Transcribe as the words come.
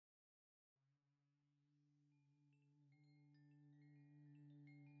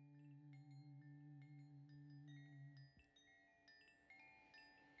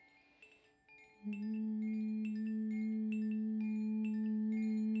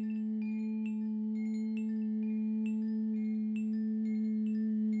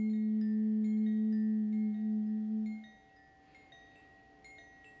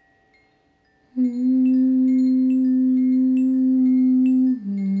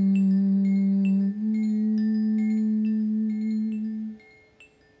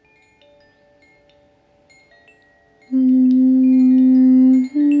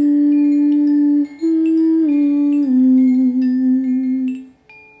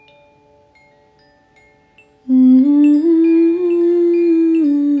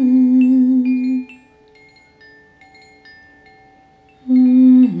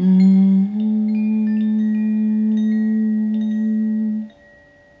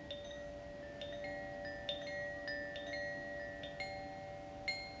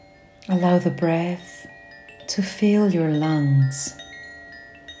Allow the breath to fill your lungs.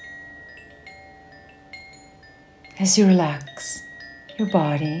 As you relax your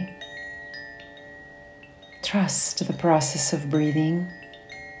body, trust the process of breathing.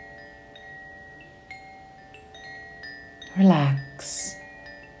 Relax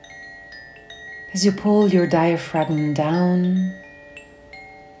as you pull your diaphragm down,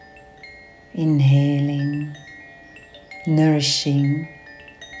 inhaling, nourishing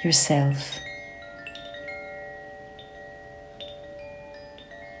yourself.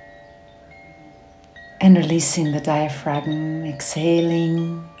 And releasing the diaphragm,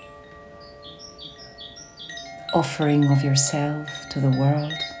 exhaling, offering of yourself to the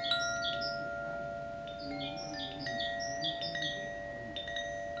world.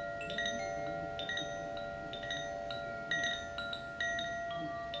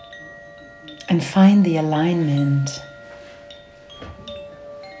 And find the alignment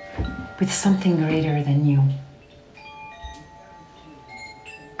with something greater than you.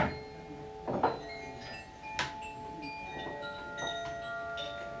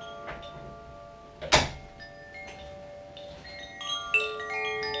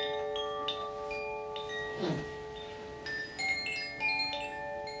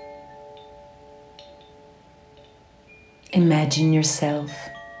 Imagine yourself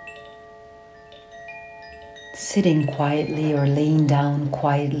sitting quietly or laying down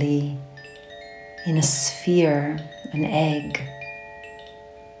quietly in a sphere, an egg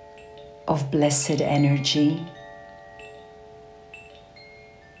of blessed energy.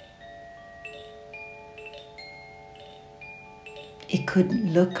 It could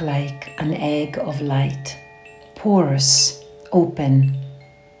look like an egg of light, porous, open,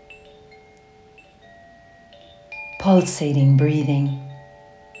 pulsating, breathing.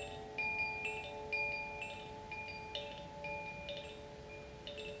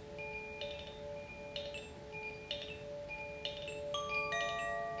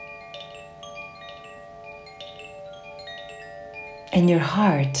 And your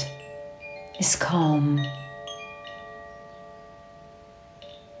heart is calm.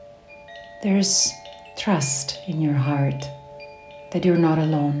 There's trust in your heart that you're not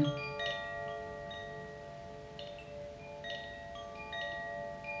alone.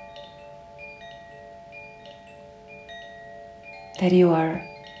 That you are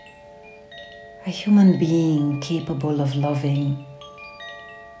a human being capable of loving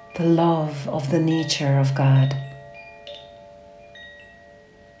the love of the nature of God,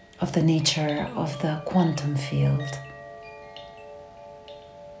 of the nature of the quantum field,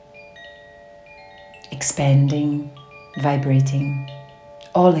 expanding, vibrating,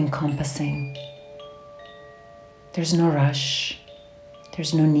 all-encompassing. There's no rush,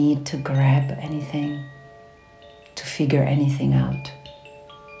 there's no need to grab anything, to figure anything out.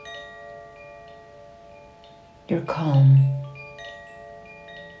 You're calm.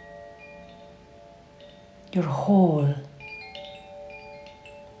 You're whole.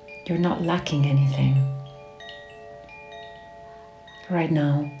 You're not lacking anything. Right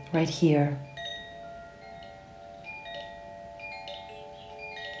now, right here.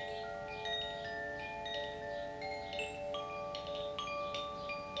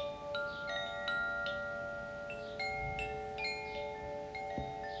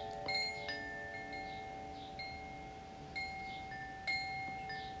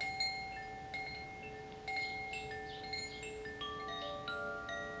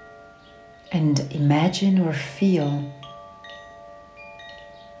 And imagine or feel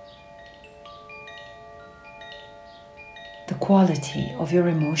the quality of your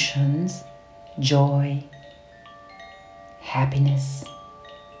emotions, joy, happiness,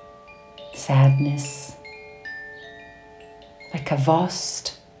 sadness, like a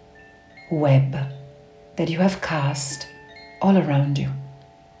vast web that you have cast all around you.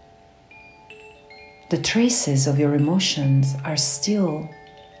 the traces of your emotions are still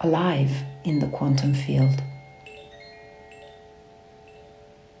alive in the quantum field.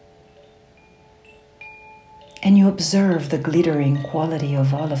 And you observe the glittering quality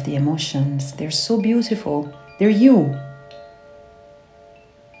of all of the emotions. They're so beautiful. They're you.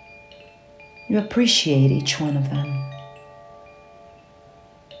 You appreciate each one of them.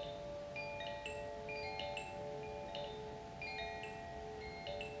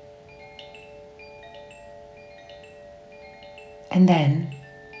 And then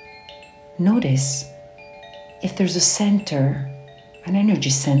notice if there's a center, an energy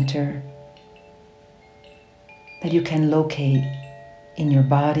center that you can locate in your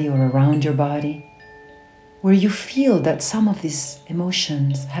body or around your body, where you feel that some of these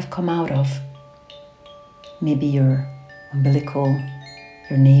emotions have come out of. Maybe your umbilical,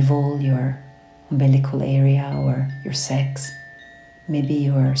 your navel, your umbilical area, or your sex. Maybe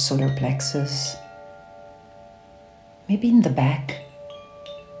your solar plexus. Maybe in the back,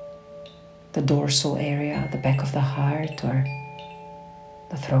 the dorsal area, the back of the heart or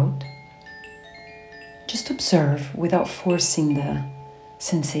the throat. Just observe without forcing the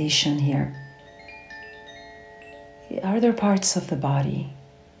sensation here. Are there parts of the body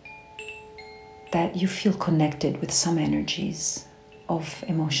that you feel connected with some energies of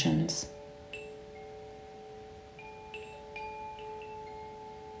emotions?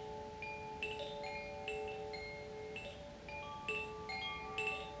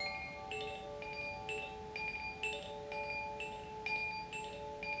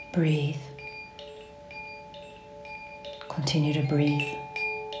 Breathe. Continue to breathe.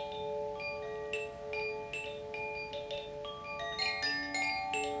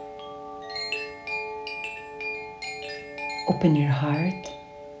 Open your heart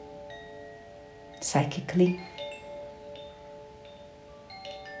psychically,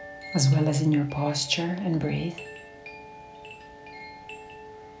 as well as in your posture, and breathe.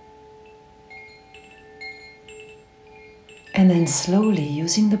 And then slowly,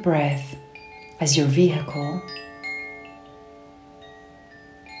 using the breath as your vehicle,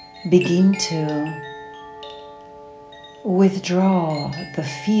 begin to withdraw the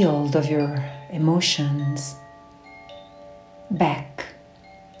field of your emotions back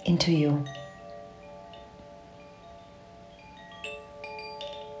into you.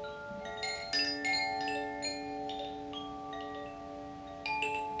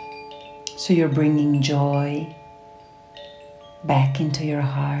 So you're bringing joy back into your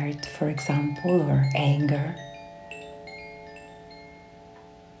heart, for example, or anger.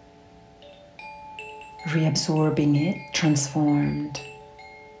 Reabsorbing it, transformed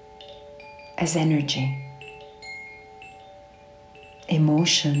as energy.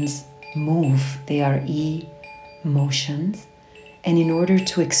 Emotions move, they are emotions, and in order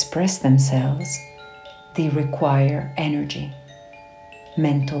to express themselves, they require energy,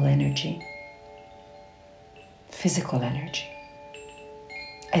 mental energy, physical energy.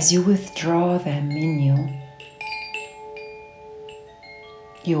 As you withdraw them in you,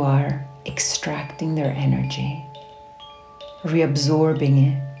 you are extracting their energy, reabsorbing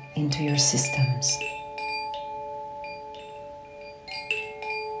it into your systems.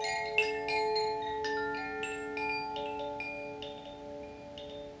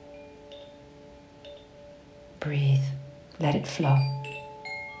 Breathe, let it flow.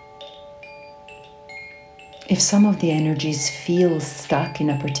 If some of the energies feel stuck in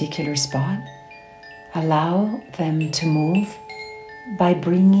a particular spot, allow them to move by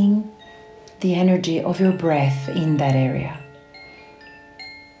bringing the energy of your breath in that area.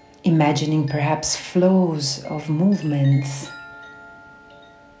 Imagining perhaps flows of movements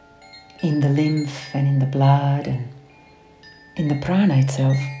in the lymph and in the blood and in the prana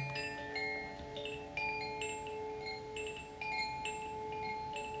itself.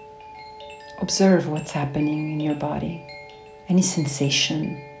 Observe what's happening in your body, any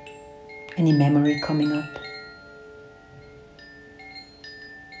sensation, any memory coming up.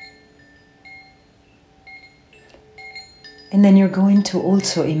 And then you're going to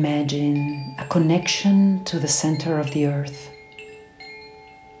also imagine a connection to the center of the earth.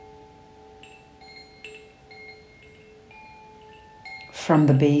 From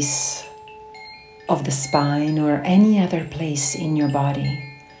the base of the spine or any other place in your body,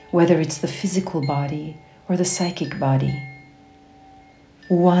 whether it's the physical body or the psychic body.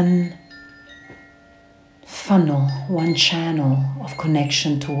 One funnel, one channel of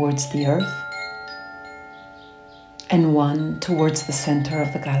connection towards the earth, and one towards the center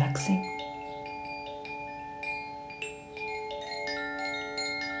of the galaxy.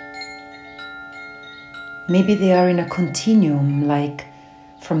 Maybe they are in a continuum, like,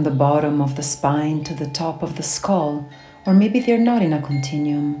 from the bottom of the spine to the top of the skull, or maybe they're not in a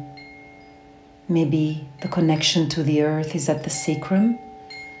continuum. Maybe the connection to the earth is at the sacrum,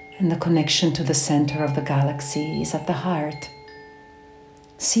 and the connection to the center of the galaxy is at the heart.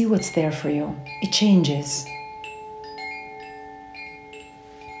 See what's there for you. It changes.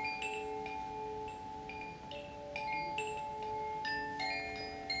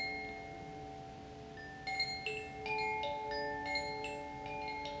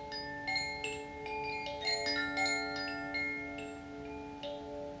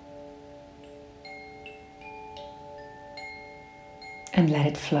 And let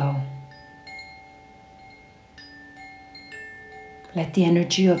it flow. Let the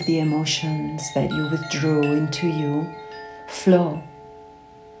energy of the emotions that you withdrew into you flow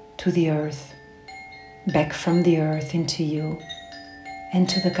to the earth, back from the earth into you, and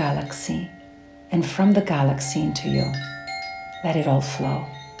to the galaxy, and from the galaxy into you. Let it all flow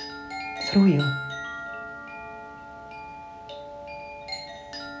through you.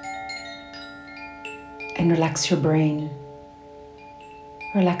 And relax your brain.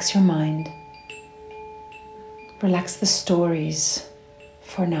 Relax your mind. Relax the stories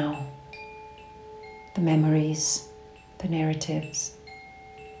for now, the memories, the narratives.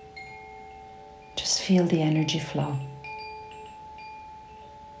 Just feel the energy flow.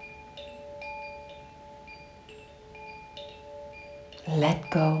 Let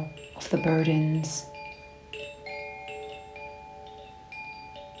go of the burdens.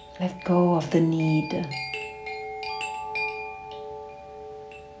 Let go of the need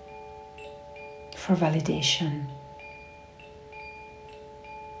for validation.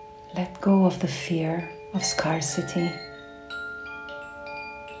 Let go of the fear of scarcity.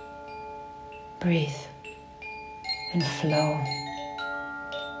 Breathe and flow.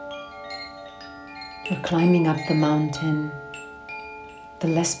 You're climbing up the mountain. The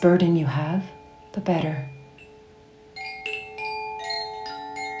less burden you have, the better.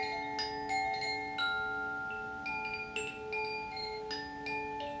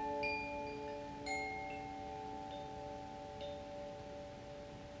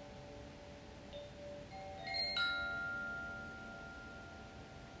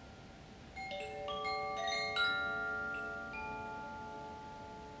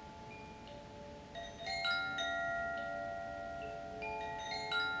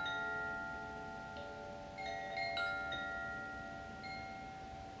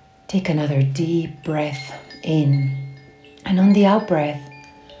 Take another deep breath in, and on the out breath,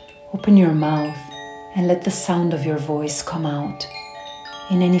 open your mouth and let the sound of your voice come out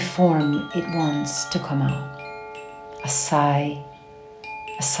in any form it wants to come out. A sigh,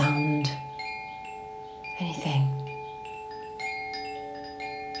 a sound, anything.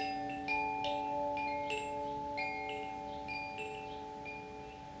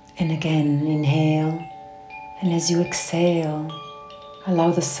 And again, inhale, and as you exhale,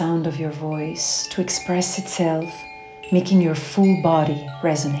 allow the sound of your voice to express itself, making your full body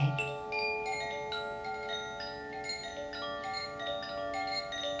resonate.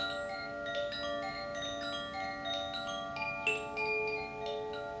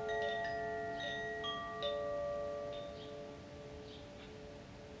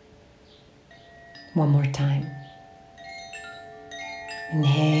 One more time.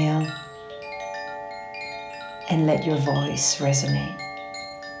 Inhale, and let your voice resonate.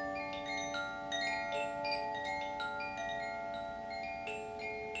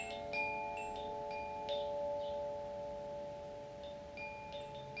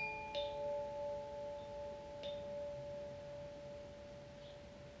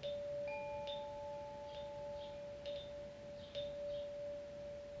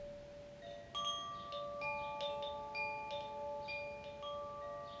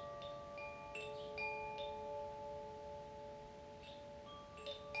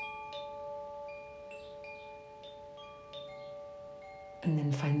 And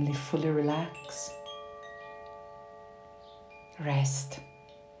then finally fully relax. Rest.